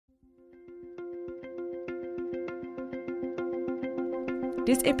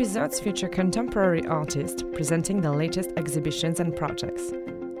These episodes feature contemporary artists presenting their latest exhibitions and projects.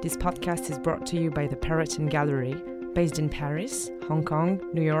 This podcast is brought to you by the Perrotin Gallery, based in Paris, Hong Kong,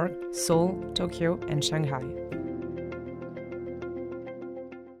 New York, Seoul, Tokyo, and Shanghai.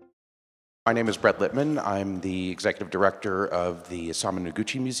 My name is Brett Littman. I'm the executive director of the Isamu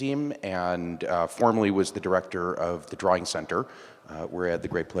Noguchi Museum and formerly was the director of the Drawing Center, where I had the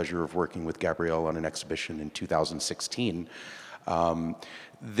great pleasure of working with Gabriel on an exhibition in 2016.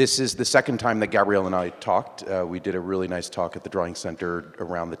 This is the second time that Gabriel and I talked. We did a really nice talk at the Drawing Center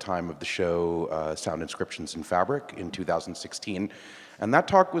around the time of the show Sound Inscriptions in Fabric in 2016. And that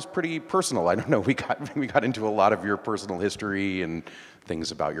talk was pretty personal. I don't know, we got into a lot of your personal history and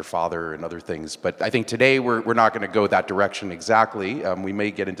things about your father and other things. But I think today we're not going to go that direction exactly. We may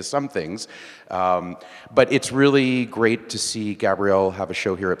get into some things. But it's really great to see Gabriel have a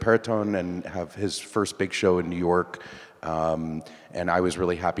show here at Perrotin and have his first big show in New York. And I was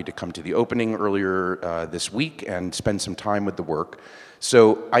really happy to come to the opening earlier this week and spend some time with the work.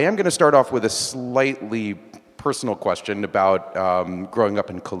 So I am going to start off with a slightly personal question about growing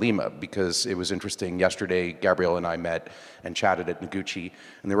up in Colima, because it was interesting. Yesterday, Gabriel and I met and chatted at Noguchi,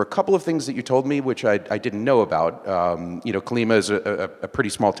 and there were a couple of things that you told me which I didn't know about. Colima is a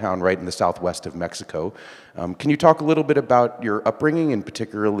pretty small town right in the southwest of Mexico. Can you talk a little bit about your upbringing, and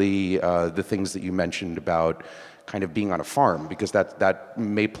particularly the things that you mentioned about kind of being on a farm, because that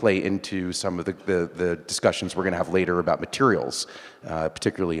may play into some of the discussions we're going to have later about materials,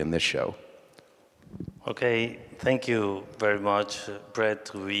 particularly in this show. Okay, thank you very much, Brett,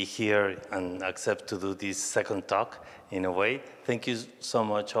 to be here and accept to do this second talk in a way. Thank you so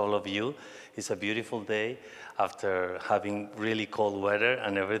much, all of you. It's a beautiful day after having really cold weather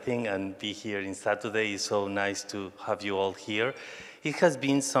and everything, and be here in Saturday. It's so nice to have you all here. It has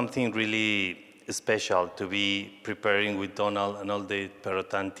been something really special to be preparing with Donald and all the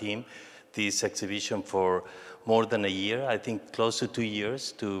Perrotin team this exhibition for more than a year, I think close to 2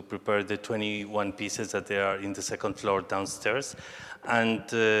 years, to prepare the 21 pieces that they are in the second floor downstairs. And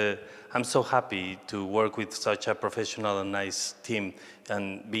I'm so happy to work with such a professional and nice team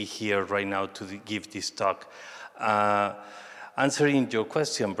and be here right now to give this talk. Answering your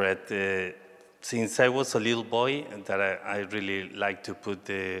question, Brett, since I was a little boy, that I really like to put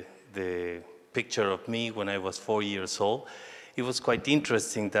the picture of me when I was 4 years old. It was quite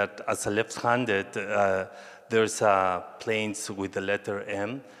interesting that as a left-handed, there's planes with the letter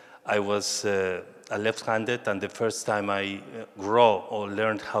M. I was a left-handed, and the first time I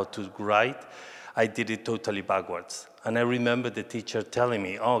learned how to write, I did it totally backwards. And I remember the teacher telling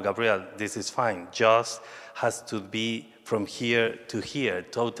me, "Oh, Gabriel, this is fine. Just has to be from here to here,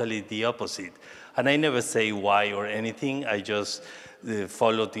 totally the opposite." And I never say why or anything. I just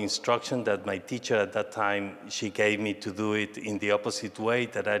followed the instruction that my teacher at that time, she gave me to do it in the opposite way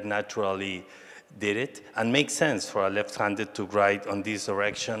that I naturally did it. And makes sense for a left-handed to write on this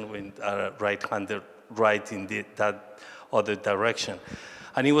direction when a right-handed write in that other direction.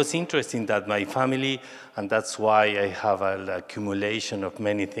 And it was interesting that my family, and that's why I have an accumulation of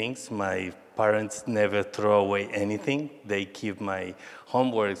many things. My parents never throw away anything. They keep my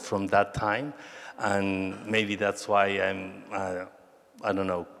homework from that time. And maybe that's why I'm I don't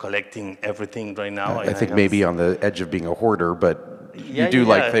know, collecting everything right now. I think maybe on the edge of being a hoarder, but you do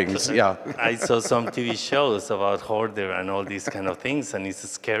like things, yeah. I saw some TV shows about hoarder and all these kind of things, and it's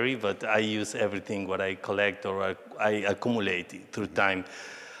scary, but I use everything what I collect or I accumulate through time.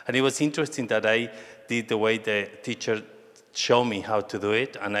 And it was interesting that I did the way the teacher showed me how to do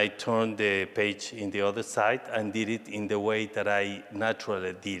it, and I turned the page in the other side and did it in the way that I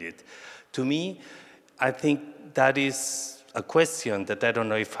naturally did it. To me, I think that is a question that I don't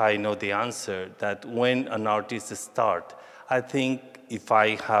know if I know the answer, that when an artist starts, I think if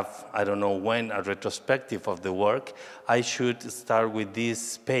I have, I don't know when, a retrospective of the work, I should start with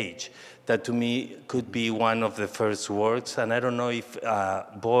this page. That to me could be one of the first works, and I don't know if a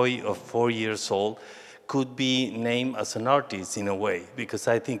boy of 4 years old could be named as an artist in a way, because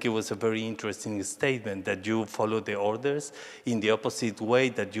I think it was a very interesting statement that you follow the orders in the opposite way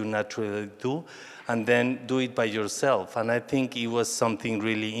that you naturally do, and then do it by yourself. And I think it was something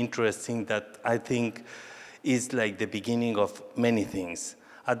really interesting that I think is like the beginning of many things.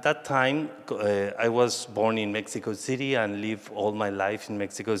 At that time, I was born in Mexico City and lived all my life in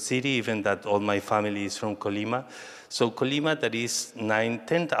Mexico City, even that all my family is from Colima. So Colima, that is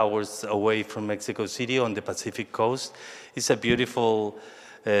 9-10 hours away from Mexico City on the Pacific coast, is a beautiful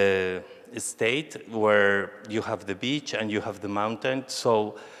state where you have the beach and you have the mountain.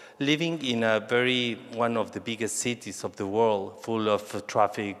 So living in one of the biggest cities of the world, full of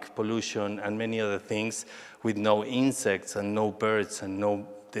traffic, pollution, and many other things, with no insects and no birds, and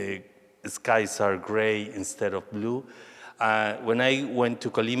the skies are gray instead of blue. When I went to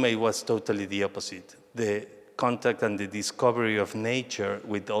Colima, it was totally the opposite. The contact and the discovery of nature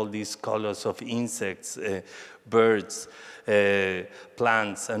with all these colors of insects, birds,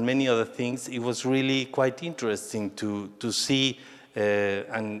 plants, and many other things, it was really quite interesting to see,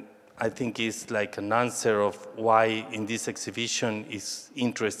 and I think it's like an answer of why in this exhibition it's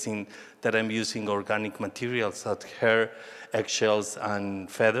interesting that I'm using organic materials like hair, eggshells, and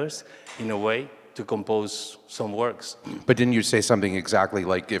feathers in a way to compose some works. But didn't you say something exactly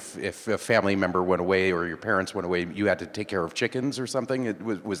like if a family member went away or your parents went away, you had to take care of chickens or something?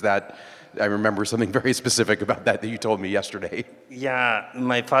 Was that, I remember something very specific about that you told me yesterday. Yeah,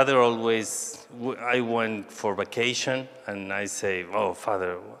 my father always, I went for vacation and I say, oh,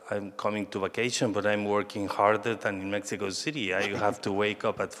 Father, I'm coming to vacation, but I'm working harder than in Mexico City. I have to wake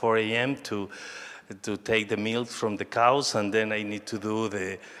up at 4 a.m. to take the milk from the cows, and then I need to do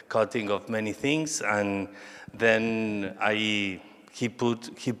the cutting of many things. And then he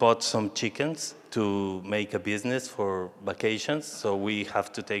bought some chickens to make a business for vacations, so we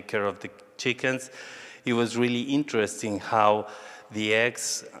have to take care of the chickens. It was really interesting how the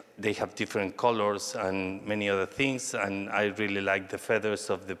eggs, they have different colors and many other things, and I really like the feathers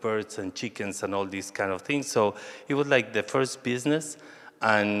of the birds and chickens and all these kind of things. So it was like the first business,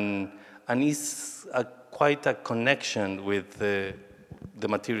 and it's quite a connection with the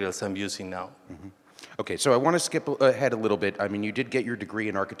materials I'm using now. Mm-hmm. Okay, so I want to skip ahead a little bit. I mean, you did get your degree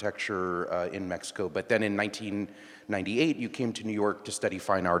in architecture in Mexico, but then in 1998, you came to New York to study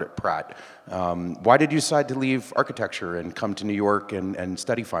fine art at Pratt. Why did you decide to leave architecture and come to New York and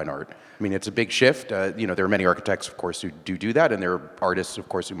study fine art? I mean, it's a big shift. There are many architects, of course, who do that, and there are artists, of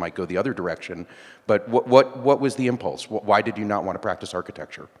course, who might go the other direction. But what was the impulse? Why did you not want to practice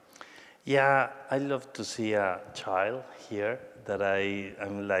architecture? Yeah, I love to see a child here that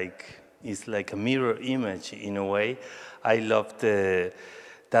I'm like, it's like a mirror image in a way. I loved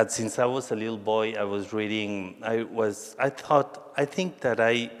that since I was a little boy, I was reading, I think that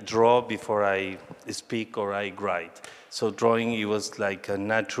I draw before I speak or I write. So drawing, it was like a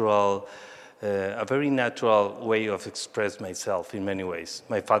very natural way of express myself in many ways.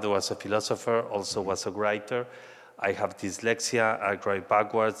 My father was a philosopher, also was a writer. I have dyslexia, I write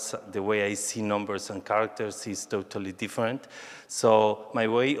backwards. The way I see numbers and characters is totally different. So my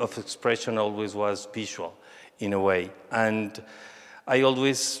way of expression always was visual, in a way. And I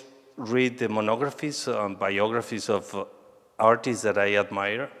always read the monographies, biographies of artists that I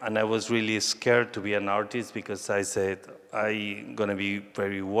admire, and I was really scared to be an artist because I said, I'm gonna be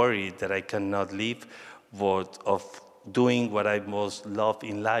very worried that I cannot live of doing what I most love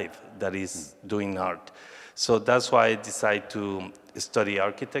in life, that is doing art. So that's why I decided to study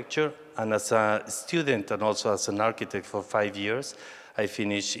architecture. And as a student and also as an architect for 5 years, I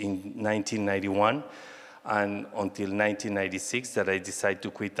finished in 1991. And until 1996 that I decided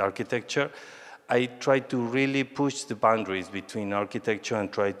to quit architecture, I tried to really push the boundaries between architecture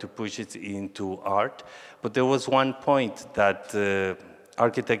and try to push it into art. But there was one point that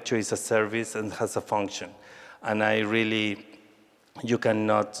architecture is a service and has a function. And you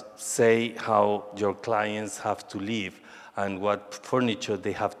cannot say how your clients have to live and what furniture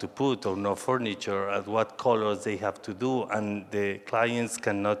they have to put or no furniture, and what colors they have to do, and the clients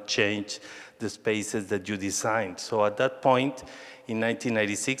cannot change the spaces that you designed. So at that point, in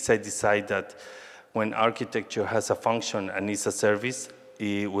 1996, I decided that when architecture has a function and is a service,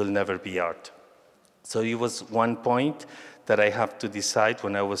 it will never be art. So it was one point that I have to decide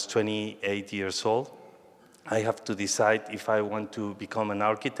when I was 28 years old. I have to decide if I want to become an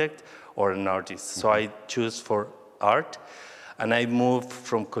architect or an artist. So I choose for art, and I moved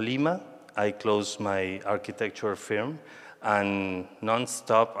from Colima. I closed my architecture firm, and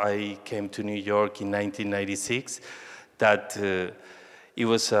non-stop I came to New York in 1996. That it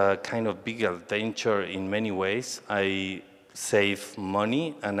was a kind of big adventure in many ways. I saved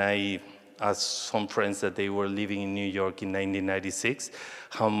money, and I asked some friends that they were living in New York in 1996,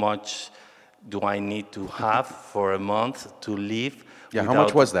 how much do I need to have for a month to live? Yeah, how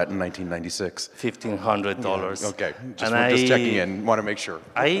much was that in 1996? $1,500. Yeah, okay, just checking in, want to make sure.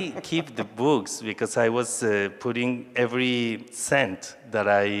 I keep the books because I was putting every cent that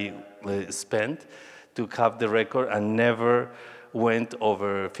I spent to have the record, and never went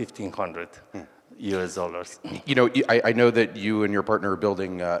over $1,500 US dollars. You know, I know that you and your partner are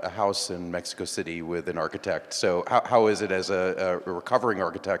building a house in Mexico City with an architect. So how is it as a recovering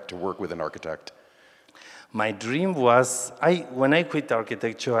architect to work with an architect? My dream was, when I quit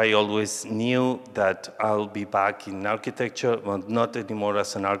architecture, I always knew that I'll be back in architecture, but not anymore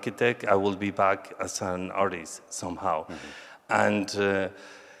as an architect. I will be back as an artist somehow. And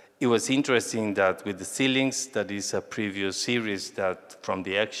it was interesting that with the ceilings, that is a previous series that from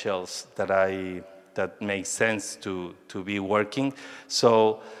the eggshells that makes sense to be working.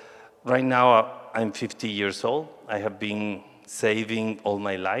 So right now I'm 50 years old. I have been saving all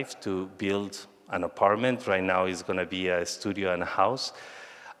my life to build an apartment. Right now it's going to be a studio and a house.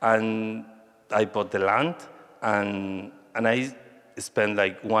 And I bought the land, and I spent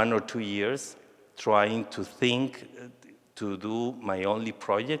like 1 or 2 years trying to think to do my only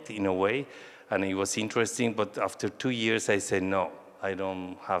project in a way. And it was interesting, but after 2 years I said, no, I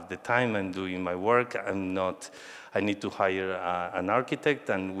don't have the time. I'm doing my work. I need to hire an architect,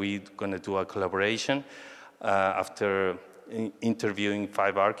 and we're going to do a collaboration. After interviewing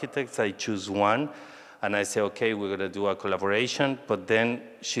 5 architects, I choose one, and I say, okay, we're going to do a collaboration. But then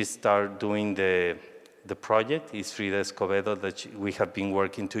she started doing the project. It's Frida Escobedo that we have been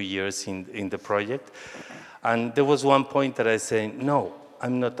working 2 years in the project. And there was one point that I said, no,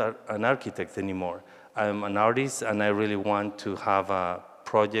 I'm not an architect anymore. I'm an artist, and I really want to have a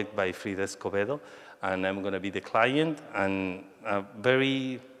project by Frida Escobedo, and I'm going to be the client, and a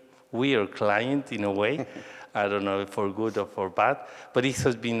very weird client in a way. I don't know if for good or for bad, but it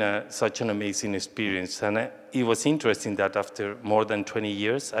has been such an amazing experience. And it was interesting that after more than 20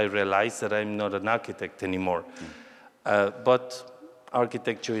 years, I realized that I'm not an architect anymore. But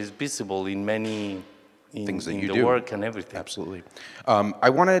architecture is visible in many things that in you the do. Work and everything. Absolutely. I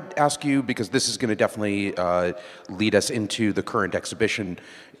want to ask you, because this is going to definitely lead us into the current exhibition.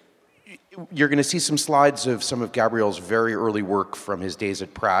 You're going to see some slides of some of Gabriel's very early work from his days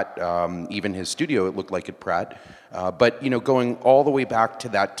at Pratt, even his studio, it looked like at Pratt. But going all the way back to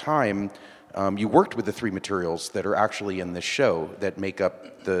that time, you worked with the 3 materials that are actually in this show that make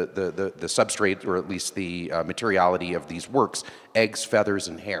up the substrate, or at least the materiality of these works: eggs, feathers,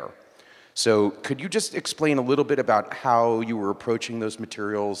 and hair. So could you just explain a little bit about how you were approaching those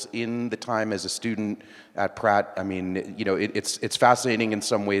materials in the time as a student at Pratt? I mean, it's fascinating in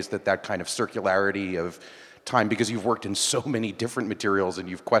some ways that kind of circularity of time, because you've worked in so many different materials and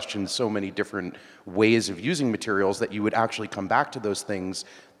you've questioned so many different ways of using materials, that you would actually come back to those things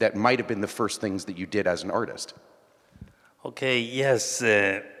that might have been the first things that you did as an artist. Okay, yes.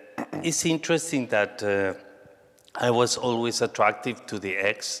 It's interesting that I was always attracted to the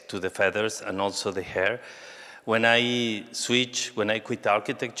eggs, to the feathers, and also the hair. When I quit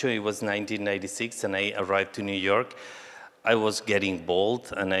architecture, it was 1996, and I arrived to New York. I was getting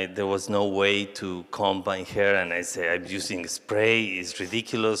bald, and there was no way to comb my hair, and I say, I'm using spray, it's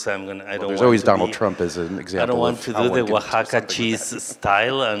ridiculous. There's always Donald Trump as an example. I don't want to do the Oaxaca cheese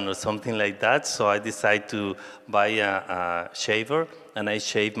style or something like that, so I decided to buy a shaver, and I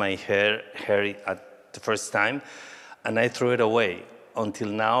shaved my hair at the first time, and I threw it away. Until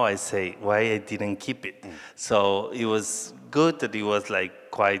now, I say, why I didn't keep it? So it was good that it was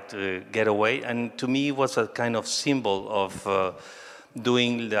like quite getaway, and to me it was a kind of symbol of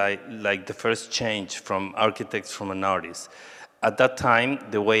doing like the first change from architects from an artist. At that time,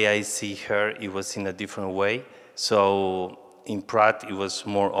 the way I see her, it was in a different way. So in Pratt, it was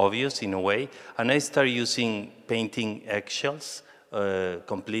more obvious in a way, and I started painting eggshells,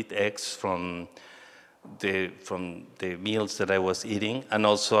 complete eggs from the meals that I was eating, and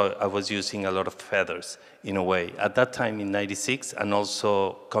also I was using a lot of feathers in a way. At that time in '96, and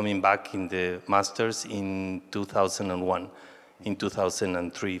also coming back in the masters in 2001, in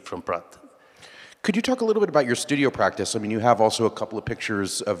 2003 from Pratt. Could you talk a little bit about your studio practice? I mean, you have also a couple of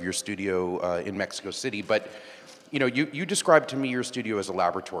pictures of your studio in Mexico City, but you described to me your studio as a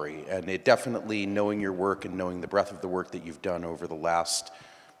laboratory, and it definitely, knowing your work and knowing the breadth of the work that you've done over the last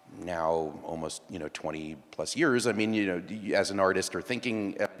now almost 20 plus years. I mean, as an artist, or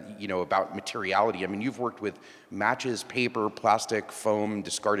thinking about materiality. I mean, you've worked with matches, paper, plastic, foam,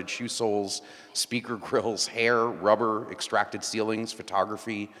 discarded shoe soles, speaker grills, hair, rubber, extracted ceilings,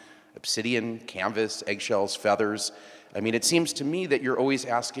 photography, obsidian, canvas, eggshells, feathers. I mean, it seems to me that you're always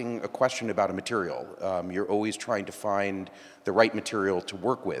asking a question about a material. You're always trying to find the right material to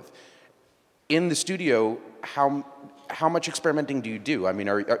work with. In the studio, how much experimenting do you do? I mean,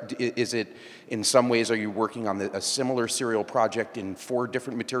 is it, in some ways, are you working on a similar serial project in 4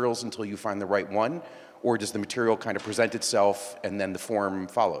 different materials until you find the right one? Or does the material kind of present itself and then the form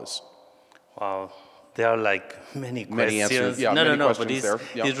follows? Wow, there are like many questions. Answers. Yeah, No, but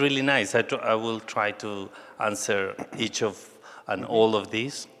it's really nice. I will try to answer each of and all of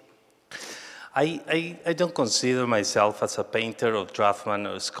these. I don't consider myself as a painter or draftsman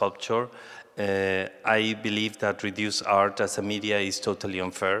or sculptor. I believe that reduced art as a media is totally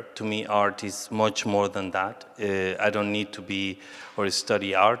unfair. To me, art is much more than that. I don't need to be or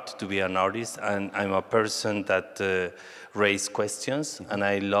study art to be an artist, and I'm a person that raise questions, and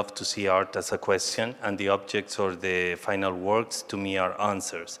I love to see art as a question, and the objects or the final works to me are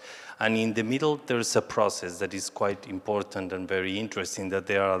answers. And in the middle, there's a process that is quite important and very interesting, that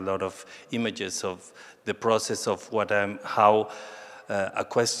there are a lot of images of the process of how a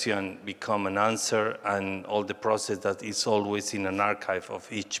question become an answer, and all the process that is always in an archive of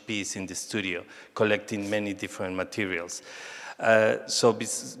each piece in the studio, collecting many different materials. So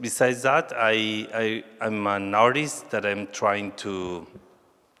besides that, I'm an artist that I'm trying to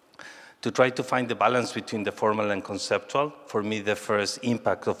try to find the balance between the formal and conceptual. For me, the first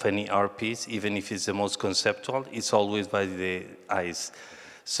impact of any art piece, even if it's the most conceptual, is always by the eyes.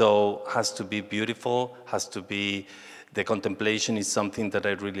 So has to be beautiful, has to be, the contemplation is something that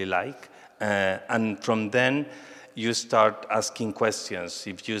I really like. And from then, you start asking questions.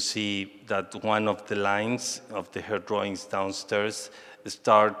 If you see that one of the lines of the hair drawings downstairs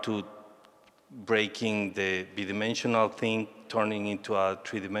start to breaking the bidimensional thing, turning into a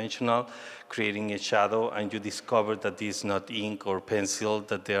three-dimensional, creating a shadow, and you discover that this is not ink or pencil,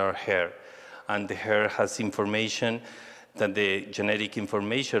 that they are hair. And the hair has information that the genetic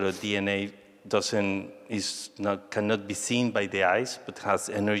information or DNA cannot be seen by the eyes, but has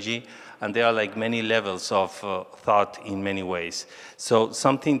energy. And there are like many levels of thought in many ways. So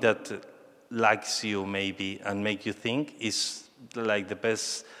something that likes you maybe and make you think is like the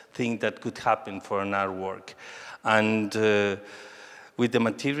best thing that could happen for an artwork. And with the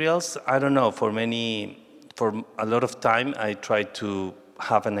materials, I don't know, for a lot of time, I try to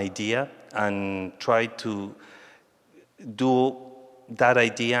have an idea and try to do that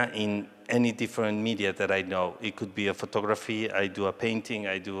idea in any different media that I know. It could be a photography, I do a painting,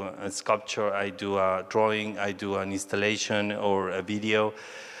 I do a sculpture, I do a drawing, I do an installation or a video.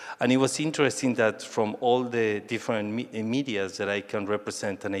 And it was interesting that from all the different medias that I can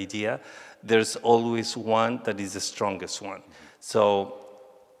represent an idea, there's always one that is the strongest one. So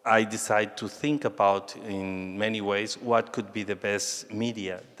I decide to think about, in many ways, what could be the best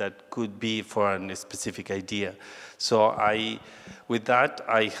media that could be for a specific idea. So with that,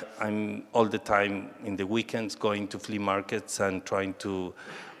 I'm all the time in the weekends going to flea markets and trying to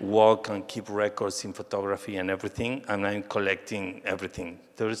walk and keep records in photography and everything, and I'm collecting everything.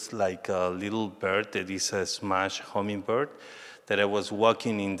 There's like a little bird that is a smashed hummingbird that I was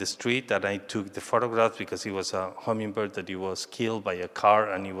walking in the street, and I took the photograph because it was a hummingbird that it was killed by a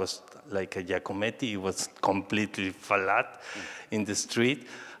car, and it was like a Giacometti. It was completely flat in the street.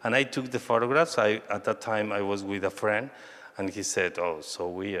 And I took the photographs. At that time, I was with a friend, and he said, "Oh, so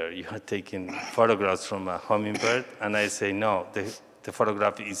weird. You are taking photographs from a hummingbird?" And I say, "No, the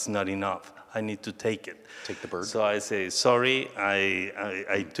photograph is not enough. I need to take it." Take the bird. So I say, "Sorry,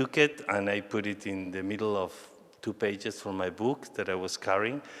 I took it, and I put it in the middle of 2 pages from my book that I was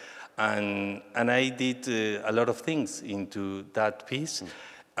carrying." And I did a lot of things into that piece,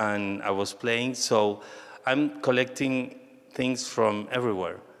 and I was playing. So I'm collecting things from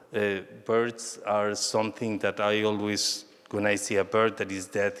everywhere. Birds are something that I always, when I see a bird that is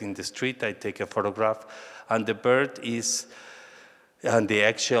dead in the street, I take a photograph. And the bird is, and the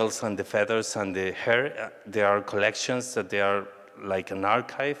eggshells and the feathers and the hair, there are collections that they are like an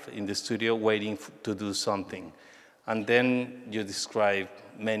archive in the studio waiting to do something. And then you describe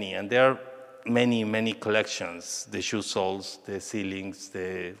many, and there are many, many collections, the shoe soles, the ceilings,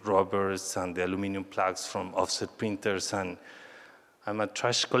 the rubbers, and the aluminum plugs from offset printers. And I'm a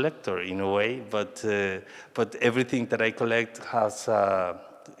trash collector in a way, but everything that I collect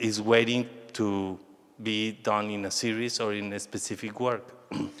is waiting to be done in a series or in a specific work.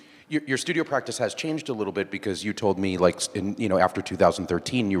 Your studio practice has changed a little bit, because you told me, like, after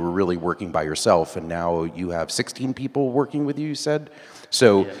 2013, you were really working by yourself, and now you have 16 people working with you, you said?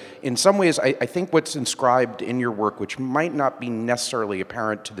 So yeah. In some ways, I think what's inscribed in your work, which might not be necessarily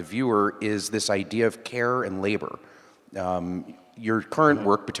apparent to the viewer, is this idea of care and labor. Your current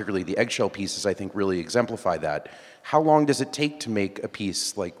work, particularly the eggshell pieces, I think really exemplify that. How long does it take to make a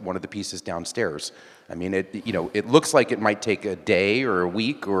piece like one of the pieces downstairs? I mean, it looks like it might take a day or a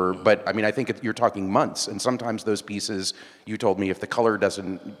week, but I mean, I think you're talking months. And sometimes those pieces, you told me, if the color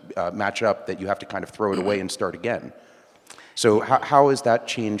doesn't match up, that you have to kind of throw it away and start again. So how has that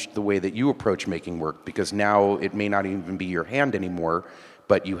changed the way that you approach making work? Because now it may not even be your hand anymore,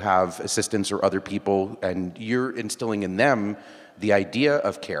 but you have assistants or other people, and you're instilling in them the idea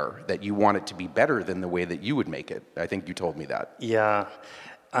of care, that you want it to be better than the way that you would make it. I think you told me that. Yeah.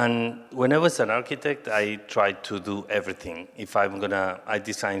 And when I was an architect, I tried to do everything. I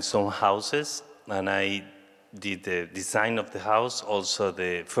designed some houses, and I did the design of the house, also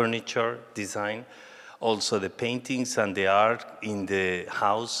the furniture design, also the paintings and the art in the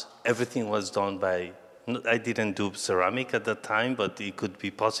house. Everything was done by, I didn't do ceramic at that time, but it could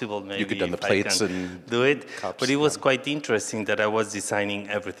be possible maybe You could done the if I plates can and do it. cups, But it was yeah. quite interesting that I was designing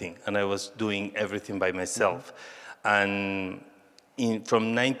everything, and I was doing everything by myself. And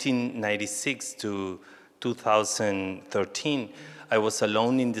from 1996 to 2013, I was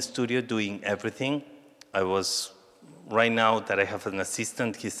alone in the studio doing everything. Right now that I have an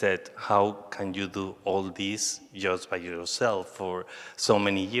assistant, he said, how can you do all this just by yourself for so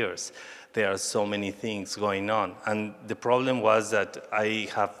many years? There are so many things going on. And the problem was that I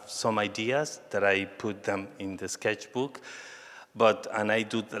have some ideas that I put them in the sketchbook, and I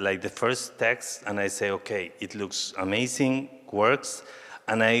do like the first text, and I say, okay, it looks amazing, works,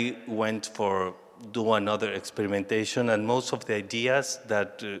 and I went for do another experimentation, and most of the ideas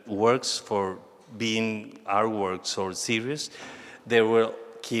that works for being artworks or series, they will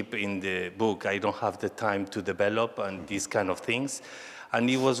keep in the book. I don't have the time to develop and these kind of things. And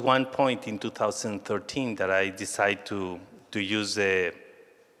it was one point in 2013 that I decided to use the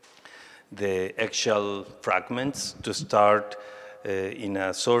eggshell fragments to start in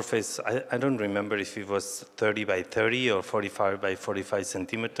a surface. I don't remember if it was 30 by 30 or 45 by 45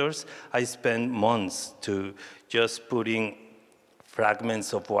 centimeters. I spent months to just putting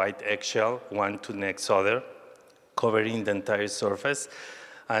fragments of white eggshell, one to next other, covering the entire surface,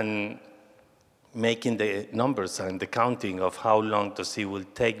 and making the numbers and the counting of how long it will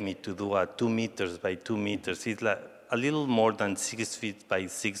take me to do a 2 meters by 2 meters. It's like a little more than 6 feet by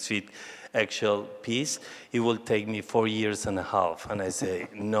 6 feet eggshell piece. It will take me 4 years and a half. And I say,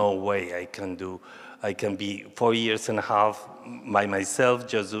 no way I can be 4 years and a half by myself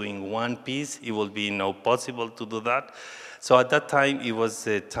just doing one piece. It will be no possible to do that. So at that time, it was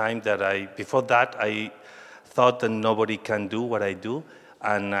the time that before that, I thought that nobody can do what I do.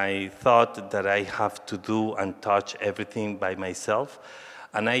 And I thought that I have to do and touch everything by myself.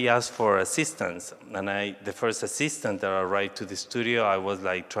 And I asked for assistance. And the first assistant that arrived to the studio, I was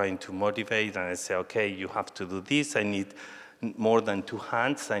like trying to motivate. And I said, okay, you have to do this. I need more than 2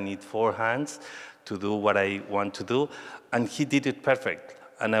 hands. I need 4 hands to do what I want to do. And he did it perfect.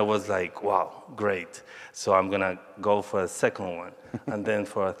 And I was like, wow, great. So I'm going to go for a second one, and then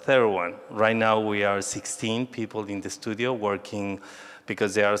for a third one. Right now, we are 16 people in the studio working,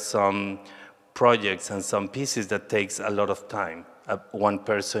 because there are some projects and some pieces that takes a lot of time. One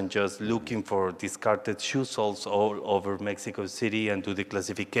person just looking for discarded shoe soles all over Mexico City and do the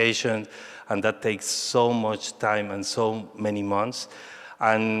classification, and that takes so much time and so many months.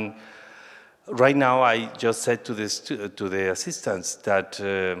 And right now, I just said to the assistants that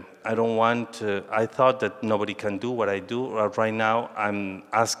I thought that nobody can do what I do. Right now, I'm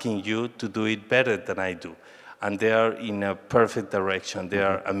asking you to do it better than I do. And they are in a perfect direction. They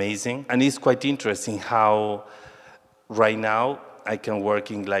are amazing. And it's quite interesting how right now I can work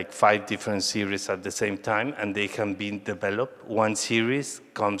in like 5 different series at the same time, and they can be developed. One series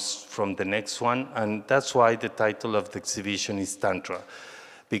comes from the next one, and that's why the title of the exhibition is Tantra.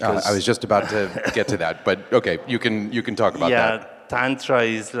 Because I was just about to get to that, but okay, you can talk about that. Yeah, Tantra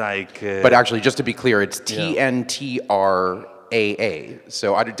is like... But actually, just to be clear, it's Yeah. TNTRAA.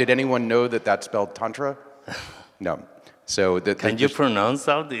 So did anyone know that that's spelled Tantra? No. So Can you pronounce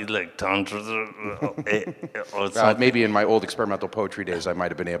that? It's like Tantra or something? maybe in my old experimental poetry days, I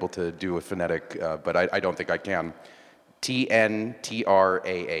might have been able to do a phonetic, but I don't think I can.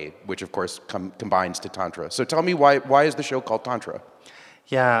 TNTRAA, which of course combines to Tantra. So tell me, why is the show called Tantra?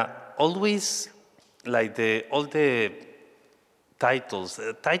 Yeah, always like all the titles.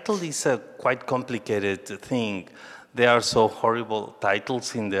 Title is a quite complicated thing. There are so horrible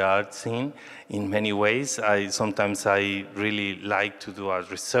titles in the art scene in many ways. Sometimes I really like to do a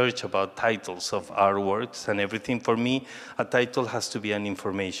research about titles of artworks and everything. For me, a title has to be an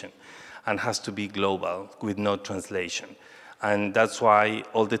information and has to be global with no translation. And that's why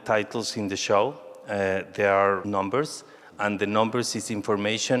all the titles in the show, there are numbers, and the numbers is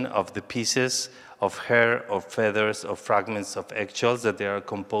information of the pieces of hair, of feathers, of fragments of eggshells that they are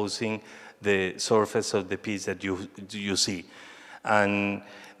composing the surface of the piece that you see. And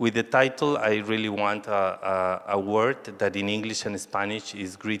with the title, I really want a word that in English and Spanish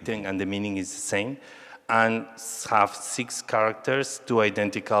is greeting and the meaning is the same, and have 6 characters, 2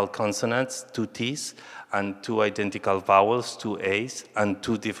 identical consonants, 2 T's, and 2 identical vowels, 2 A's, and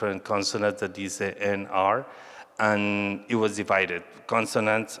 2 different consonants, that is the N, R, and it was divided,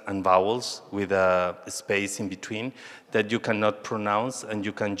 consonants and vowels with a space in between that you cannot pronounce and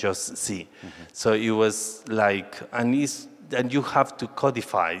you can just see. So it was like, and you have to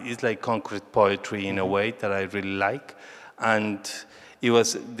codify. It's like concrete poetry in a way that I really like. And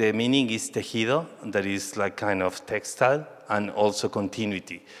the meaning is tejido, that is like kind of textile, and also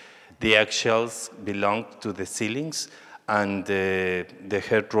continuity. The eggshells belong to the ceilings, and the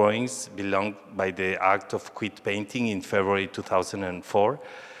hair drawings belong by the act of quit painting in February 2004.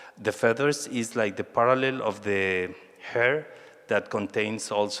 The feathers is like the parallel of the hair that contains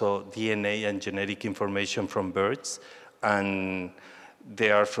also DNA and genetic information from birds, and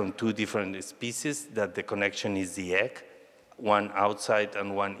they are from two different species, that the connection is the egg, one outside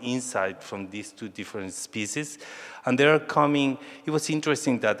and one inside from these two different species. And they are coming, it was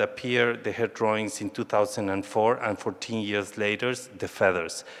interesting that appeared the hair drawings in 2004, and 14 years later, the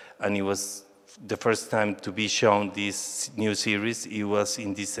feathers. And it was the first time to be shown this new series. It was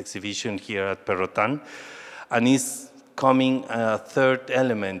in this exhibition here at Perrotin. And it's coming a third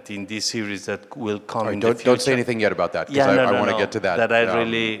element in this series that will come in the future. Don't say anything yet about that, because I want to get to that. That I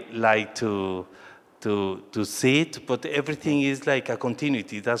really like to see it, but everything is like a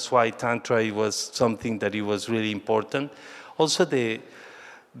continuity. That's why Tantra was something that it was really important. Also, the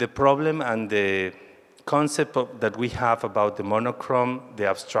problem and the concept that we have about the monochrome, the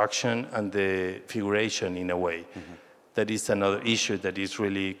abstraction, and the figuration in a way. That is another issue that is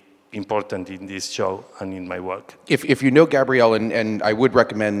really important in this show and in my work. If you know Gabriel, and I would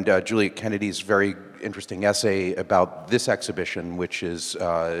recommend Juliet Kennedy's very interesting essay about this exhibition, which is,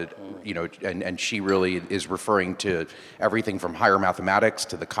 and she really is referring to everything from higher mathematics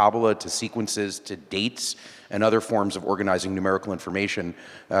to the Kabbalah to sequences to dates and other forms of organizing numerical information.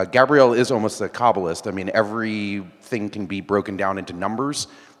 Gabriel is almost a Kabbalist. I mean, everything can be broken down into numbers,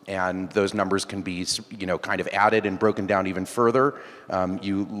 and those numbers can be, kind of added and broken down even further.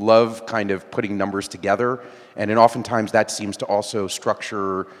 You love kind of putting numbers together, and oftentimes that seems to also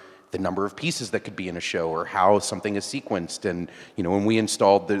structure the number of pieces that could be in a show, or how something is sequenced. And when we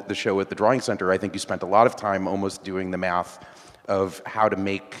installed the show at the Drawing Center, I think you spent a lot of time almost doing the math of how to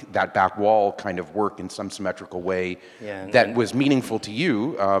make that back wall kind of work in some symmetrical way that was meaningful to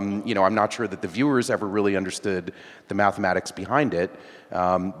you. I'm not sure that the viewers ever really understood the mathematics behind it,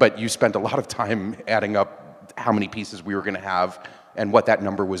 but you spent a lot of time adding up how many pieces we were going to have and what that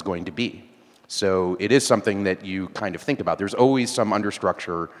number was going to be. So it is something that you kind of think about. There's always some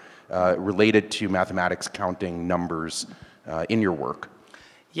understructure related to mathematics, counting numbers in your work.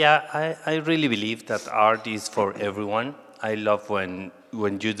 Yeah, I really believe that art is for everyone. I love when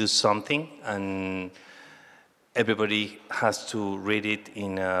you do something and everybody has to read it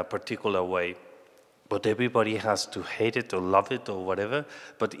in a particular way. But everybody has to hate it or love it or whatever,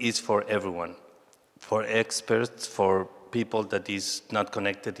 but it's for everyone. For experts, for people that is not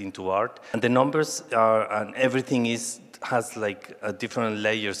connected into art. And the numbers are, and everything has like different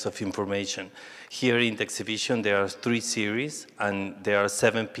layers of information. Here in the exhibition, there are 3 series, and there are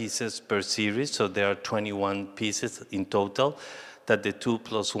 7 pieces per series, so there are 21 pieces in total, that the 2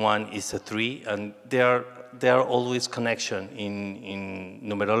 + 1 is a 3, and there are always connection. In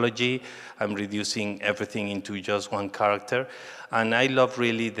numerology, I'm reducing everything into just one character, and I love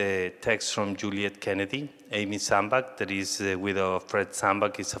really the text from Juliet Kennedy, Amy Sambach, that is the widow of Fred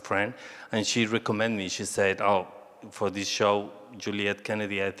Sambach, is a friend, and she recommended me. She said, for this show, Juliet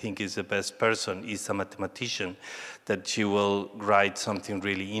Kennedy, I think, is the best person. Is a mathematician, that she will write something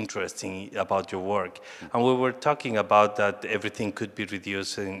really interesting about your work. And we were talking about that everything could be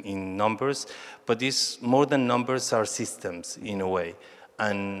reduced in numbers, but these more than numbers are systems in a way.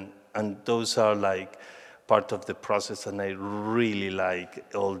 And those are like part of the process, and I really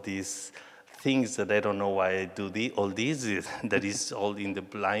like all these things that I don't know why I do all these. That is all in the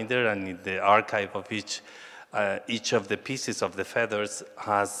binder and in the archive of each of the pieces of the feathers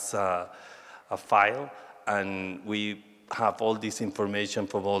has a file, and we have all this information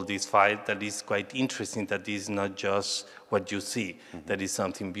from all these files that is quite interesting, that is not just what you see. That is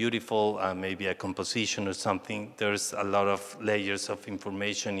something beautiful, maybe a composition or something. There's a lot of layers of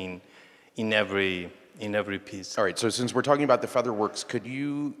information in every piece. All right, so since we're talking about the feather works, could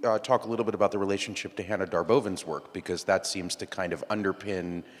you talk a little bit about the relationship to Hannah Darboven's work? Because that seems to kind of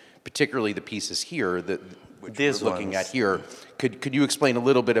underpin particularly the pieces here that we're looking at here. Could you explain a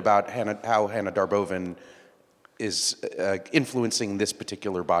little bit about how Hannah Darboven is influencing this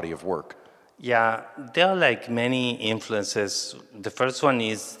particular body of work? Yeah, there are like many influences. The first one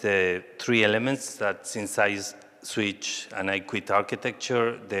is the 3 elements that since I switched and I quit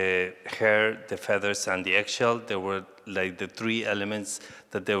architecture. The hair, the feathers, and the eggshell, they were like the three elements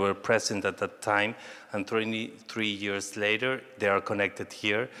that they were present at that time. And 23 years later, they are connected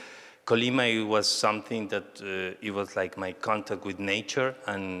here. Colima, it was something that it was like my contact with nature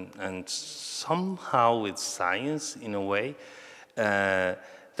and somehow with science in a way.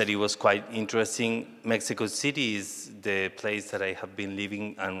 That it was quite interesting. Mexico City is the place that I have been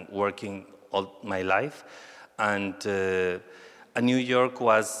living and working all my life. And New York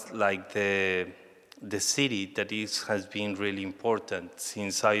was like the city that has been really important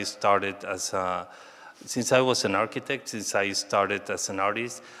since I started since I was an architect, since I started as an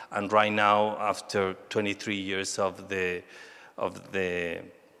artist, and right now, after 23 years of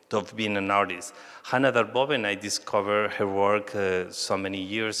being an artist. Hannah Darboven, I discovered her work so many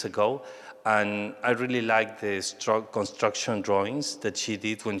years ago, and I really like the construction drawings that she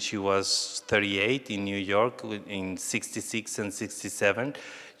did when she was 38 in New York in 66 and 67,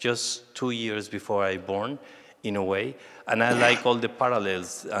 just 2 years before I born, in a way. And I like all the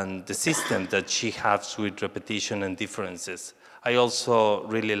parallels and the system that she has with repetition and differences. I also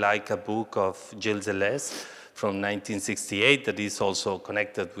really like a book of Gilles Deleuze from 1968 that is also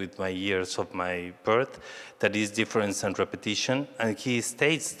connected with my years of my birth, that is Difference and Repetition. And he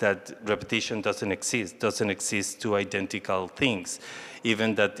states that repetition doesn't exist two identical things.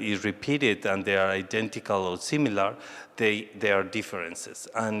 Even that is repeated and they are identical or similar, they are differences.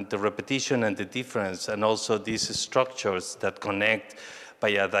 And the repetition and the difference, and also these structures that connect by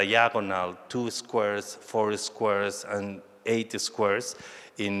a diagonal, 2 squares, 4 squares, and 8 squares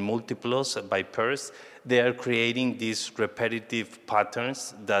in multiples by pairs, they are creating these repetitive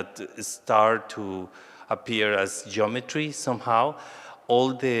patterns that start to appear as geometry somehow.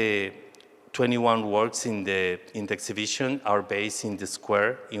 All the 21 works in the exhibition are based in the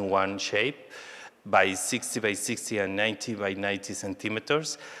square in one shape by 60 by 60 and 90 by 90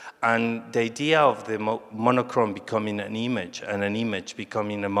 centimeters. And the idea of the monochrome becoming an image and an image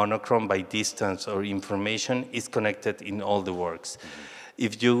becoming a monochrome by distance or information is connected in all the works.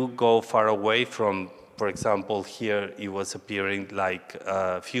 If you go far away from, for example, here it was appearing like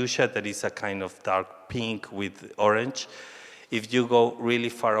fuchsia, that is a kind of dark pink with orange. If you go really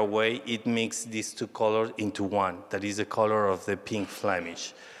far away, it makes these two colors into one. That is the color of the pink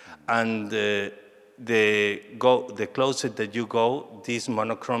Flemish. And the closer that you go, this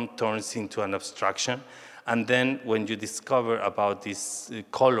monochrome turns into an abstraction. And then when you discover about these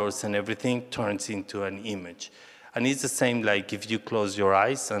colors and everything, turns into an image. And it's the same like if you close your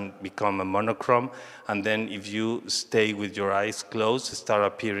eyes and become a monochrome, and then if you stay with your eyes closed, start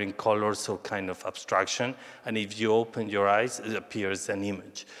appearing colors or kind of abstraction, and if you open your eyes, it appears an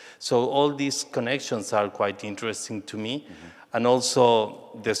image. So all these connections are quite interesting to me. Mm-hmm. And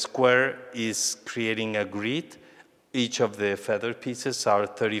also the square is creating a grid. Each of the feather pieces are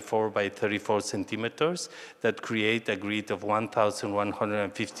 34 by 34 centimeters that create a grid of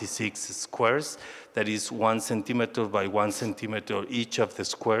 1,156 squares. That is 1 centimeter by 1 centimeter each of the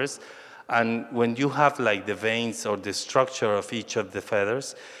squares. And when you have like the veins or the structure of each of the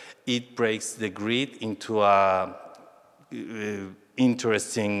feathers, it breaks the grid into a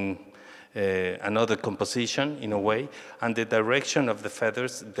interesting another composition in a way, and the direction of the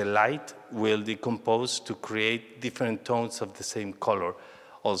feathers, the light will decompose to create different tones of the same color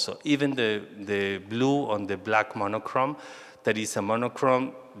also. Even the blue on the black monochrome, that is a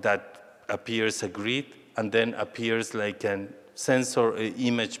monochrome that appears a grid and then appears like a sensor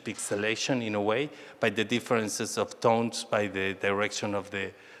image pixelation in a way by the differences of tones by the direction of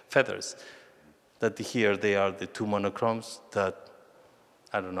the feathers. That here they are the two monochromes that,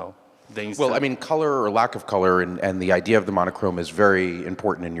 I don't know. Well, I mean, color or lack of color and the idea of the monochrome is very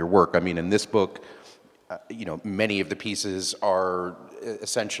important in your work. I mean, in this book, many of the pieces are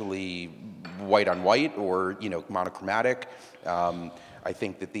essentially white on white or, monochromatic. I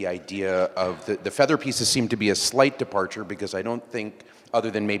think that the idea of the feather pieces seem to be a slight departure because I don't think,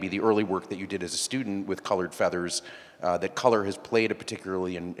 other than maybe the early work that you did as a student with colored feathers, that color has played a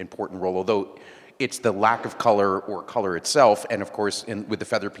particularly important role, although it's the lack of color or color itself, and of course, with the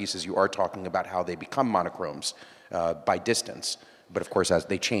feather pieces, you are talking about how they become monochromes by distance. But of course, as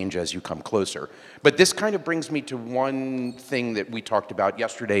they change as you come closer. But this kind of brings me to one thing that we talked about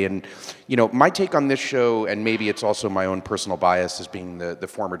yesterday, and my take on this show, and maybe it's also my own personal bias as being the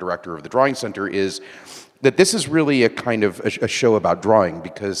former director of the Drawing Center, is that this is really a kind of a show about drawing,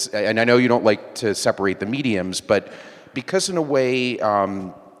 because, and I know you don't like to separate the mediums, but because in a way,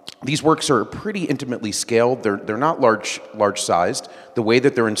 these works are pretty intimately scaled. They're not large sized. The way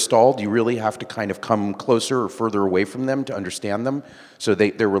that they're installed, you really have to kind of come closer or further away from them to understand them. So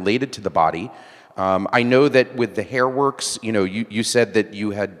they're related to the body. I know that with the hair works, you said that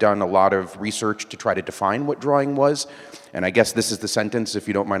you had done a lot of research to try to define what drawing was. And I guess this is the sentence, if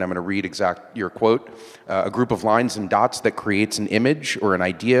you don't mind, I'm going to read your quote. A group of lines and dots that creates an image or an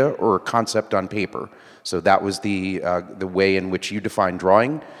idea or a concept on paper. So that was the way in which you defined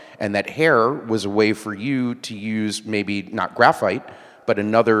drawing. And that hair was a way for you to use maybe not graphite, but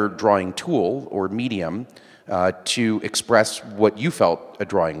another drawing tool or medium to express what you felt a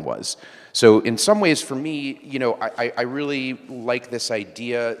drawing was. So in some ways for me, I really like this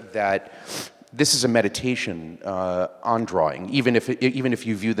idea that this is a meditation on drawing, even if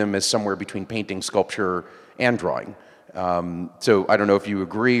you view them as somewhere between painting, sculpture, and drawing. So I don't know if you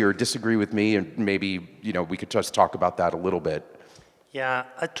agree or disagree with me, and maybe we could just talk about that a little bit. Yeah,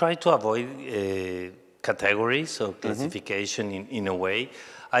 I try to avoid categories or classification in a way.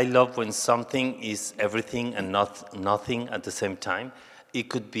 I love when something is everything and nothing at the same time. It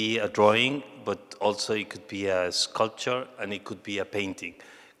could be a drawing, but also it could be a sculpture, and it could be a painting.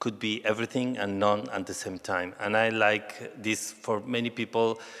 Could be everything and none at the same time. And I like this for many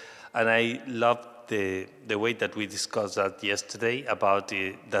people, and I love the way that we discussed that yesterday about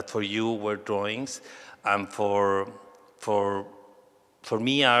that for you were drawings, and for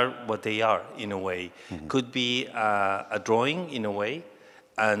me are what they are in a way. Could be a drawing in a way,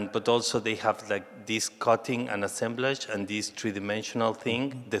 but also they have like this cutting and assemblage and this three-dimensional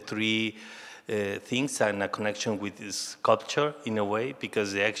thing, the three things and a connection with this sculpture in a way,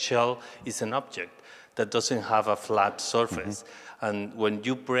 because the eggshell is an object that doesn't have a flat surface. And when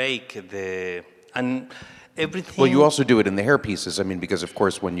you break everything... Well, you also do it in the hair pieces. I mean, because of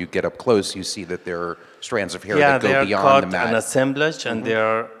course, when you get up close, you see that there are strands of hair that go beyond the mat. And assemblage, and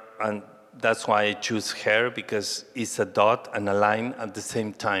that's why I choose hair, because it's a dot and a line at the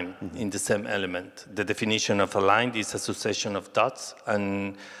same time in the same element. The definition of a line is a succession of dots,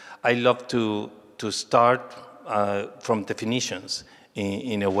 and I love to start from definitions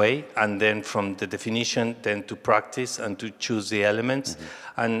in a way, and then from the definition, then to practice and to choose the elements.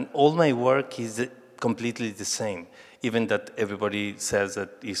 And all my work is completely the same, even that everybody says that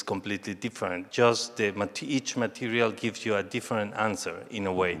it's completely different. Just each material gives you a different answer in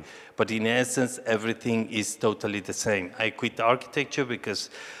a way. But in essence, everything is totally the same. I quit architecture because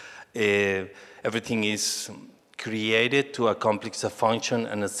everything is created to accomplish a function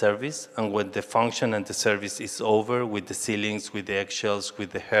and a service, and when the function and the service is over, with the ceilings, with the eggshells,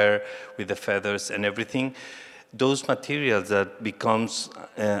 with the hair, with the feathers and everything, those materials that becomes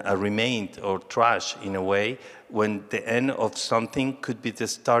a remain or trash in a way, when the end of something could be the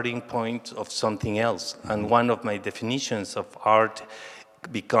starting point of something else. And one of my definitions of art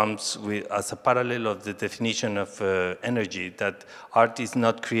becomes as a parallel of the definition of energy, that art is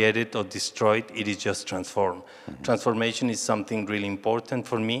not created or destroyed, it is just transformed. Transformation is something really important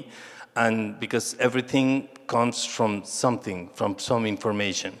for me, and because everything comes from something, from some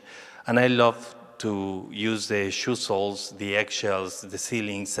information. And I love to use the shoe soles, the eggshells, the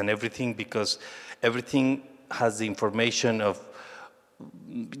ceilings and everything, because everything has the information of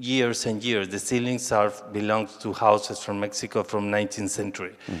years and years. The ceilings belongs to houses from Mexico from 19th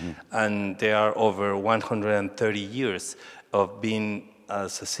century. And they are over 130 years of being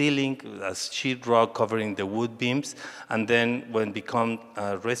as a ceiling, as sheetrock covering the wood beams, and then when become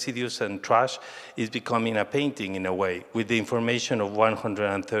residues and trash, is becoming a painting in a way, with the information of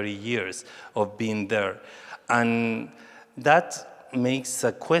 130 years of being there. And that makes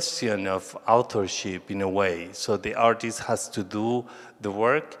a question of authorship in a way. So the artist has to do the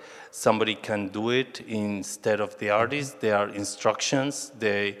work. Somebody can do it instead of the artist. There are instructions.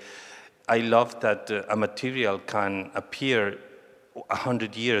 I love that a material can appear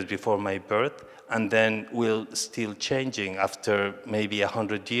 100 years before my birth, and then will still changing after maybe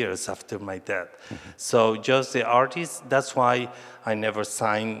 100 years after my death. So just the artist, that's why I never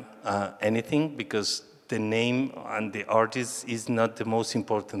sign anything, because the name and the artist is not the most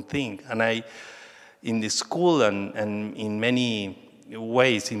important thing. And in the school and in many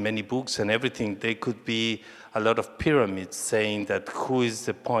ways, in many books and everything, there could be a lot of pyramids saying that who is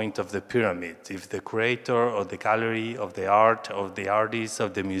the point of the pyramid, if the curator or the gallery of the art or the artist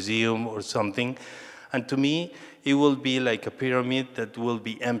of the museum or something. And to me, it will be like a pyramid that will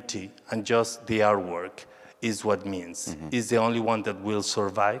be empty, and just the artwork is what means. It's the only one that will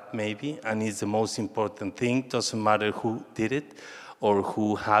survive, maybe, and it's the most important thing. Doesn't matter who did it or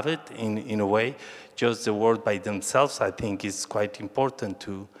who have it in a way. Just the word by themselves, I think, is quite important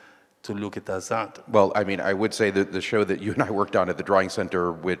to to look at that. Well, I mean, I would say that the show that you and I worked on at the Drawing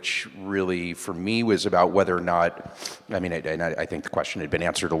Center, which really, for me, was about whether or not, I mean, and I think the question had been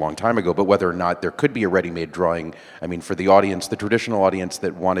answered a long time ago, but whether or not there could be a ready-made drawing. I mean, for the audience, the traditional audience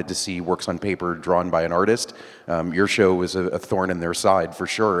that wanted to see works on paper drawn by an artist, your show was a thorn in their side, for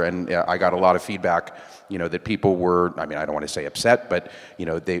sure. And I got a lot of feedback, you know, that people were, I mean, I don't want to say upset, but, you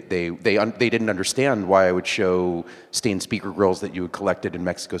know, they didn't understand why I would show stained speaker grills that you had collected in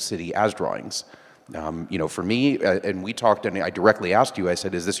Mexico City as drawings. You know, for me, and we talked, and I directly asked you, I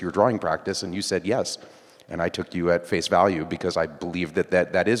said, is this your drawing practice? And you said yes. And I took you at face value because I believe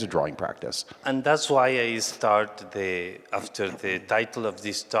that is a drawing practice. And that's why I start after the title of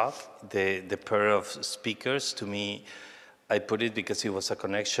this talk, the pair of speakers. To me, I put it because it was a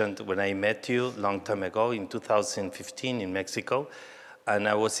connection when I met you a long time ago in 2015 in Mexico. And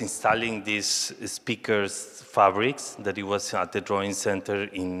I was installing these speakers fabrics that it was at the Drawing Center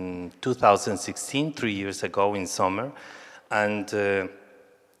in 2016, 3 years ago in summer. And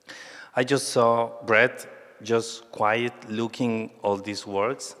I just saw Brett just quiet looking all these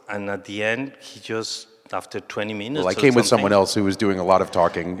works. And at the end, he just, after 20 minutes Well, I came with someone else who was doing a lot of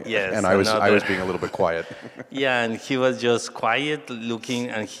talking, yes, and I was being a little bit quiet. Yeah, and he was just quiet looking,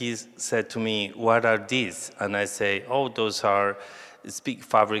 and he said to me, what are these? And I say, oh, those are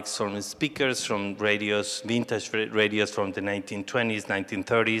fabrics from speakers, from radios, vintage radios from the 1920s,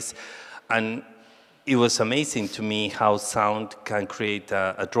 1930s. And it was amazing to me how sound can create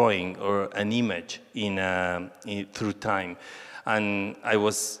a drawing or an image through time. And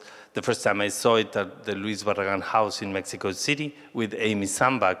the first time I saw it at the Luis Barragan house in Mexico City with Amy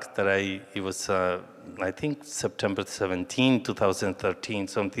Sambach, it was, I think, September 17, 2013,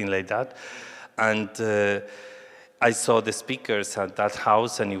 something like that. And I saw the speakers at that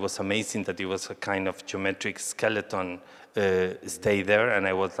house, and it was amazing that it was a kind of geometric skeleton stay there, and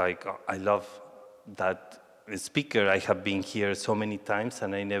I was like, oh, I love that speaker. I have been here so many times,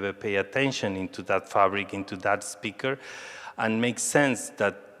 and I never pay attention into that fabric, into that speaker, and makes sense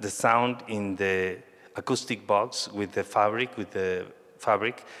that the sound in the acoustic box with the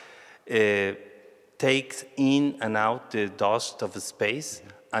fabric, takes in and out the dust of space,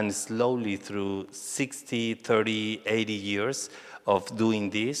 and slowly through 60, 30, 80 years of doing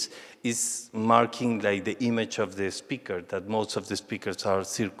this is marking like the image of the speaker, that most of the speakers are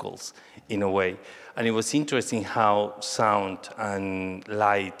circles in a way. And it was interesting how sound and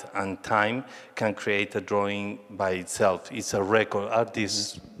light and time can create a drawing by itself. It's a record of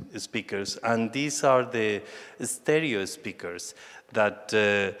these speakers. And these are the stereo speakers that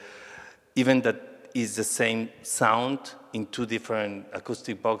even that is the same sound in two different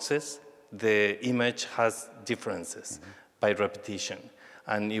acoustic boxes, the image has differences by repetition.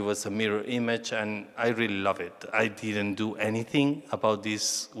 And it was a mirror image, and I really love it. I didn't do anything about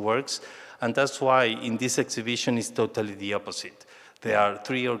these works, and that's why in this exhibition is totally the opposite. There are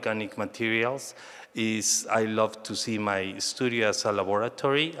 3 organic materials. I love to see my studio as a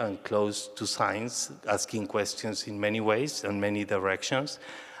laboratory and close to science, asking questions in many ways and many directions.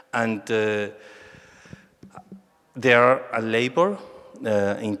 And there are a labor,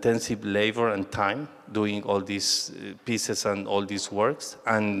 intensive labor and time doing all these pieces and all these works.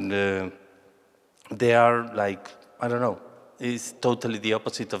 And they are like, I don't know, it's totally the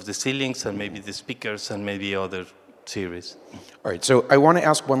opposite of the ceilings and maybe the speakers and maybe other series. All right, so I want to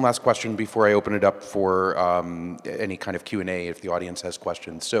ask one last question before I open it up for any kind of Q&A if the audience has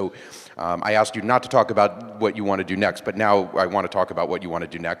questions. So I asked you not to talk about what you want to do next, but now I want to talk about what you want to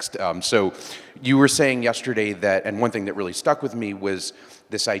do next. So you were saying yesterday that, and one thing that really stuck with me was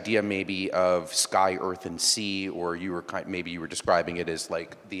this idea maybe of sky, earth, and sea, or maybe you were describing it as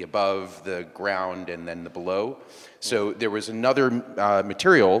like the above, the ground, and then the below. So there was another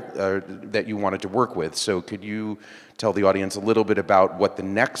material that you wanted to work with. So could you tell the audience a little bit about what the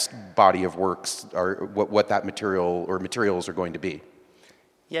next body of works are, what that material or materials are going to be?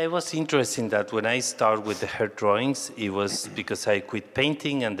 Yeah, it was interesting that when I started with the hair drawings, it was because I quit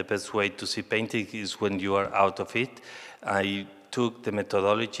painting, and the best way to see painting is when you are out of it. I took the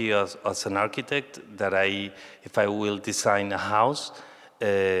methodology as an architect that if I will design a house,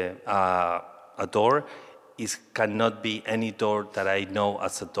 a door, it cannot be any door that I know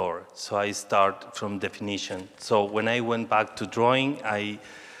as a door. So I start from definition. So when I went back to drawing, I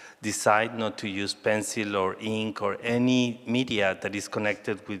decided not to use pencil or ink or any media that is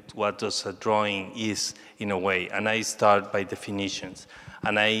connected with what does a drawing is in a way. And I start by definitions.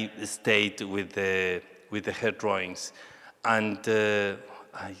 And I stayed with the hair drawings. And So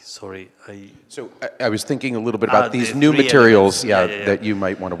I was thinking a little bit about these new materials that you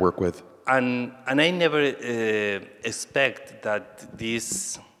might want to work with. And I never expect that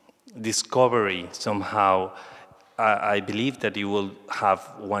this discovery somehow. I believe that it will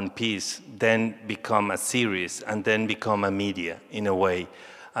have one piece, then become a series, and then become a media in a way.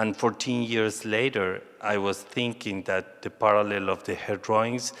 And 14 years later, I was thinking that the parallel of the hair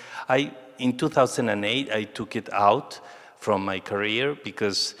drawings, in 2008, I took it out from my career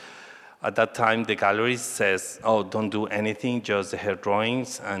because at that time the gallery says, oh, don't do anything, just the hair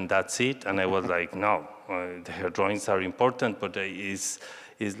drawings, and that's it. And I was like, no, the hair drawings are important, but it's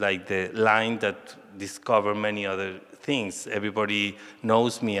like the line that discover many other things. Everybody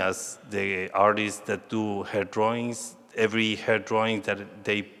knows me as the artist that do hair drawings. Every hair drawing that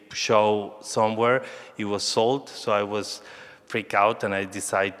they show somewhere, it was sold. So I was freaked out and I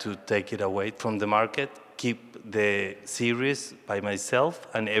decided to take it away from the market, keep the series by myself,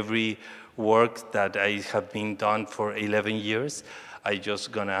 and every work that I have been done for 11 years, I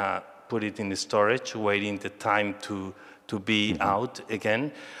just gonna put it in the storage, waiting the time to be out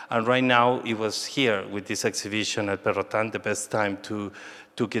again. And right now, it was here with this exhibition at Perrotin, the best time to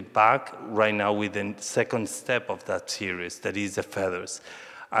get back right now with the second step of that series, that is the feathers.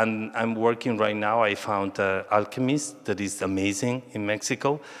 And I'm working right now, I found an alchemist that is amazing in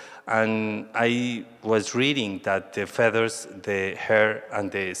Mexico. And I was reading that the feathers, the hair, and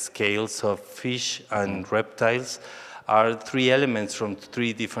the scales of fish and reptiles are three elements from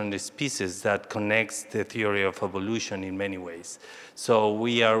three different species that connects the theory of evolution in many ways. So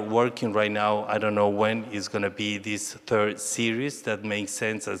we are working right now, I don't know when is going to be this third series that makes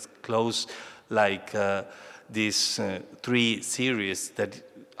sense as close like these three series that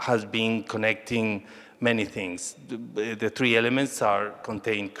has been connecting many things. The three elements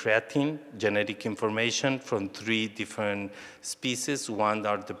contain creatine, genetic information from three different species. One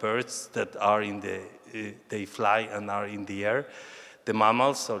are the birds that are they fly and are in the air, the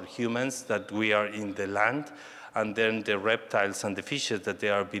mammals or humans that we are in the land, and then the reptiles and the fishes that they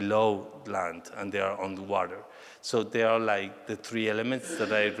are below land and they are on the water. So they are like the three elements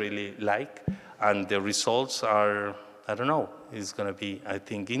that I really like, and the results are, I don't know, it's gonna be, I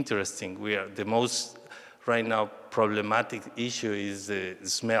think, interesting. We are the most, right now, problematic issue is the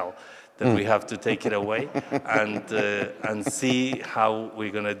smell, that we have to take it away and see how we're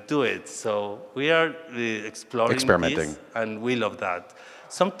gonna do it. So we are exploring this, and we love that.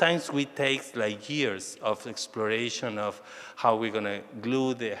 Sometimes we take like years of exploration of how we're gonna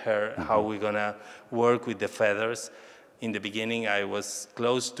glue the hair, how we're gonna work with the feathers. In the beginning, I was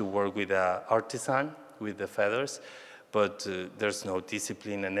close to work with an artisan with the feathers, but there's no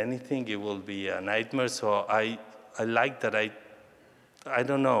discipline and anything. It will be a nightmare. So I like that I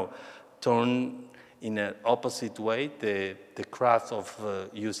don't know, turn in an opposite way the craft of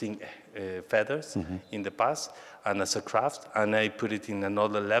using feathers in the past and as a craft, and I put it in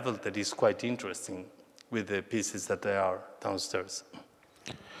another level that is quite interesting with the pieces that they are downstairs.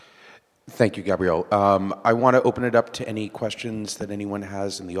 Thank you, Gabriel. I want to open it up to any questions that anyone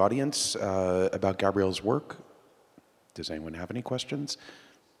has in the audience about Gabriel's work. Does anyone have any questions?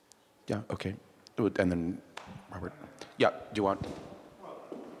 Yeah, okay. And then Robert. Yeah, do you want?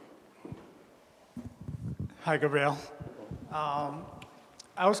 Hi, Gabriel.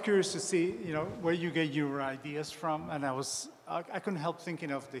 I was curious to see, where you get your ideas from, and I couldn't help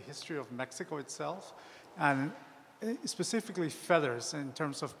thinking of the history of Mexico itself, and specifically feathers in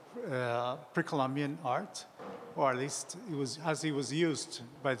terms of pre-Columbian art, or at least as it was used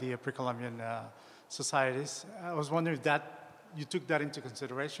by the pre-Columbian societies. I was wondering if you took that into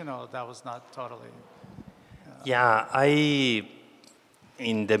consideration, or that was not totally. Yeah,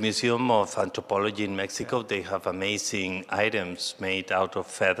 in the Museum of Anthropology in Mexico, they have amazing items made out of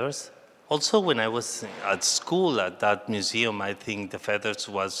feathers. Also, when I was at school at that museum, I think the feathers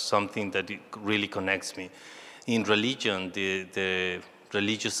was something that really connects me. In religion, the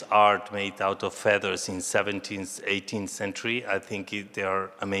religious art made out of feathers in 17th, 18th century, I think they are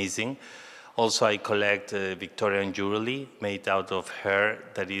amazing. Also, I collect Victorian jewelry made out of hair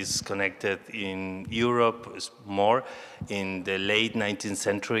that is connected in Europe more in the late 19th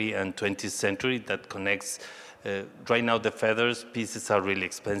century and 20th century that connects. Right now, the feathers pieces are really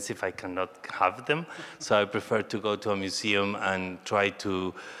expensive. I cannot have them, so I prefer to go to a museum and try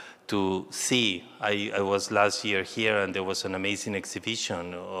to see. I was last year here, and there was an amazing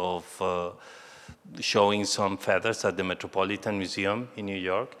exhibition of showing some feathers at the Metropolitan Museum in New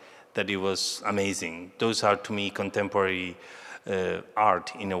York. That it was amazing. Those are, to me, contemporary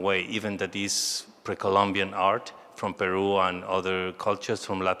art in a way, even that is pre-Columbian art from Peru and other cultures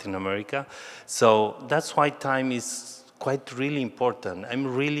from Latin America. So that's why time is quite really important.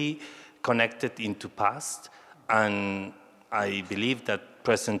 I'm really connected into past, and I believe that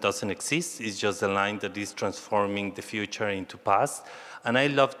present doesn't exist. It's just a line that is transforming the future into past. And I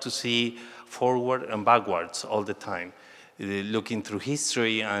love to see forward and backwards all the time, looking through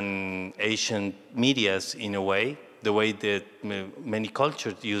history and ancient medias in a way. The way that many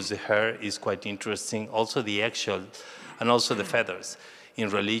cultures use the hair is quite interesting. Also the eggshell and also the feathers. In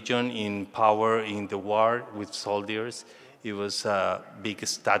religion, in power, in the war with soldiers, it was a big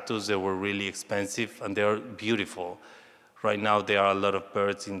status. They were really expensive and they are beautiful. Right now, there are a lot of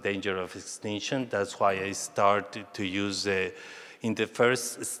birds in danger of extinction. That's why I started to use, in the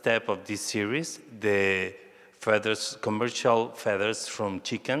first step of this series, the feathers, commercial feathers from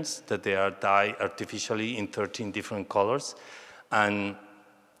chickens that they are dyed artificially in 13 different colors. And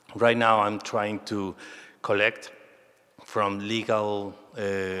right now, I'm trying to collect from legal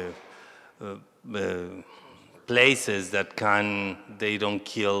places that they don't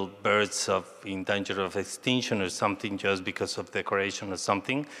kill birds in danger of extinction or something just because of decoration or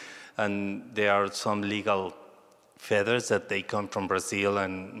something. And there are some legal feathers that they come from Brazil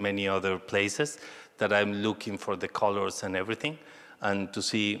and many other places that I'm looking for the colors and everything and to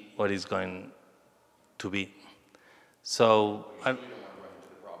see what is going to be. So you don't want to run into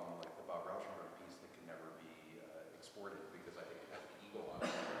the problem like the Bob Rauschenberg piece that can never be exported because I think it has an eagle on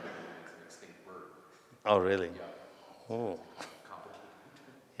it. It's an extinct bird. Oh, really? Yeah. Oh.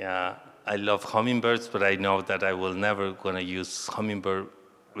 Yeah, I love hummingbirds, but I know that I will never going to use hummingbird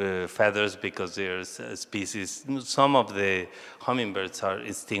feathers because there's a species. Some of the hummingbirds are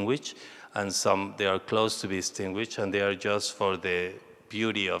extinguished, and some they are close to be extinguished, and they are just for the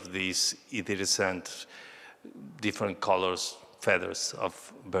beauty of these iridescent, different colors, feathers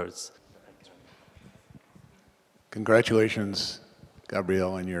of birds. Congratulations,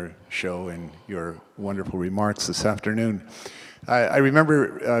 Gabriel, on your show and your wonderful remarks this afternoon. I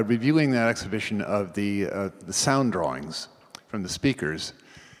remember reviewing that exhibition of the sound drawings from the speakers,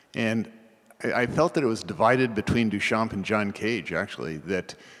 and I felt that it was divided between Duchamp and John Cage, actually,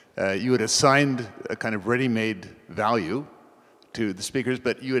 that you had assigned a kind of ready-made value to the speakers,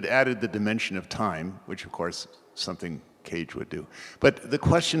 but you had added the dimension of time, which, of course, something Cage would do. But the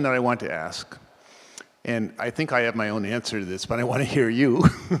question that I want to ask, and I think I have my own answer to this, but I want to hear you.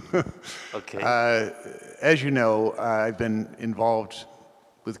 Okay. As you know, I've been involved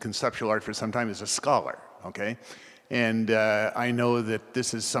with conceptual art for some time as a scholar, okay? And I know that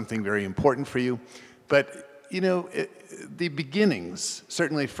this is something very important for you. But, you know, the beginnings,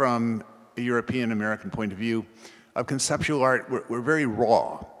 certainly from a European-American point of view, of conceptual art were very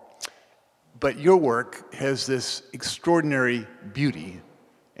raw. But your work has this extraordinary beauty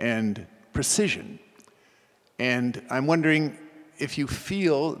and precision. And I'm wondering if you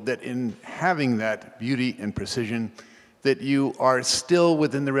feel that in having that beauty and precision, that you are still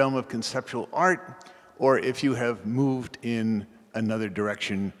within the realm of conceptual art, or if you have moved in another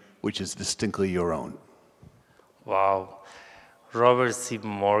direction which is distinctly your own. Wow. Robert C.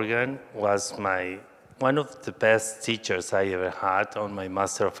 Morgan was one of the best teachers I ever had on my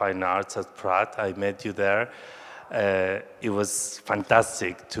Master of Fine Arts at Pratt. I met you there. It was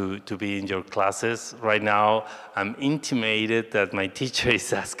fantastic to be in your classes. Right now, I'm intimated that my teacher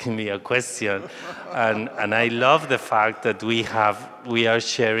is asking me a question, and I love the fact that we are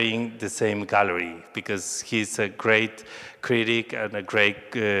sharing the same gallery because he's a great critic and a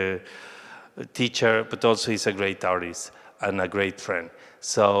great teacher, but also he's a great artist and a great friend.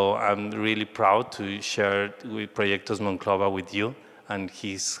 So I'm really proud to share with Proyectos Monclova with you. And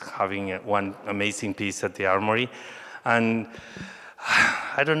he's having one amazing piece at the Armory. And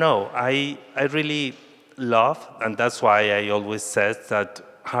I don't know, I really love, and that's why I always said that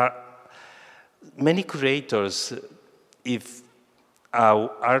many curators, if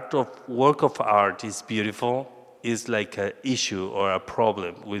work of art is beautiful, is like an issue or a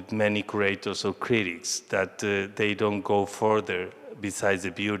problem with many curators or critics that they don't go further besides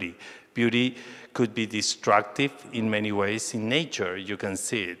the beauty. Beauty could be destructive in many ways. In nature, you can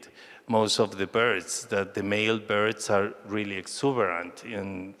see it. Most of the birds, the male birds are really exuberant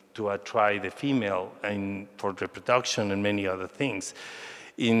to attract the female and for reproduction and many other things.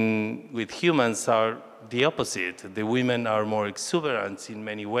 With humans are the opposite. The women are more exuberant in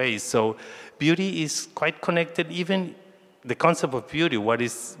many ways. So beauty is quite connected, even the concept of beauty, what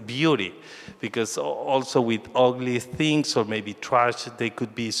is beauty? Because also with ugly things or maybe trash, they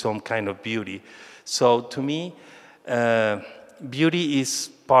could be some kind of beauty. So to me, beauty is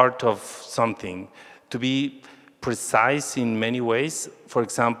part of something. To be precise in many ways, for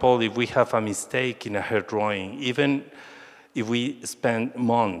example, if we have a mistake in a hair drawing, even if we spend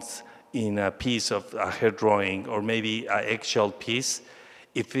months in a piece of a hair drawing or maybe an eggshell piece,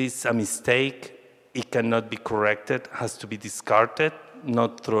 if it's a mistake, it cannot be corrected, has to be discarded.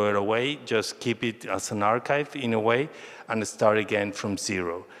 not throw it away, just keep it as an archive in a way and start again from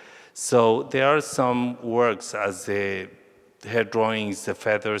zero. So there are some works as the hair drawings, the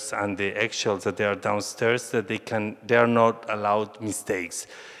feathers, and the eggshells that they are downstairs that they are not allowed mistakes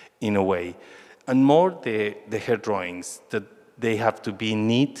in a way. And more the hair drawings, that they have to be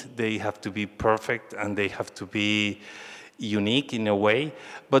neat, they have to be perfect, and they have to be unique in a way,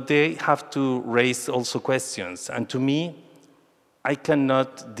 but they have to raise also questions. And to me, I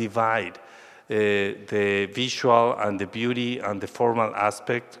cannot divide the visual and the beauty and the formal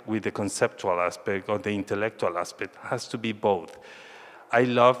aspect with the conceptual aspect or the intellectual aspect. It has to be both. I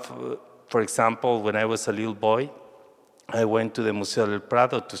love, for example, when I was a little boy, I went to the Museo del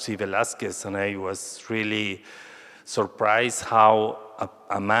Prado to see Velázquez, and I was really surprised how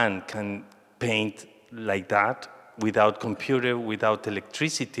a man can paint like that without computer, without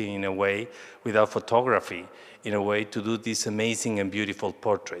electricity in a way, without photography in a way, to do these amazing and beautiful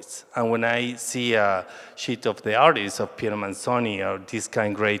portraits. And when I see a sheet of the artists of Piero Manzoni or these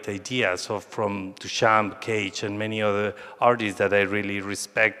kind of great ideas from Duchamp, Cage, and many other artists that I really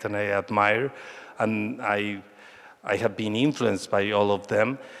respect and I admire, and I have been influenced by all of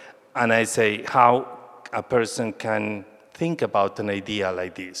them, and I say how a person can think about an idea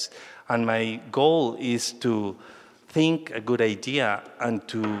like this. And my goal is to think a good idea and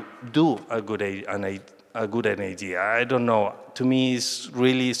to do a good idea. I don't know. To me, it's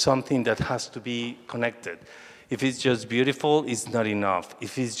really something that has to be connected. If it's just beautiful, it's not enough.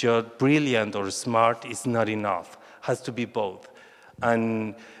 If it's just brilliant or smart, it's not enough. It has to be both.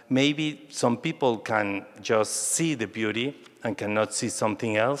 And maybe some people can just see the beauty and cannot see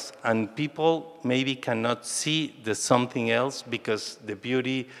something else. And people maybe cannot see the something else because the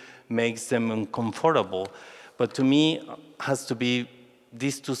beauty makes them uncomfortable. But to me, it has to be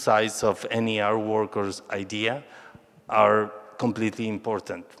these two sides of any artwork or idea are completely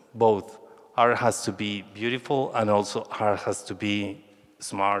important, both. Art has to be beautiful and also art has to be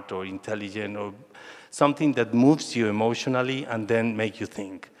smart or intelligent or something that moves you emotionally and then make you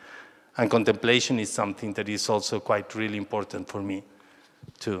think. And contemplation is something that is also quite really important for me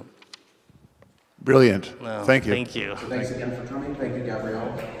too. Brilliant. Thank you. Thank you. Thanks again for coming. Thank you,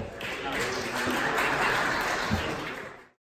 Gabriel.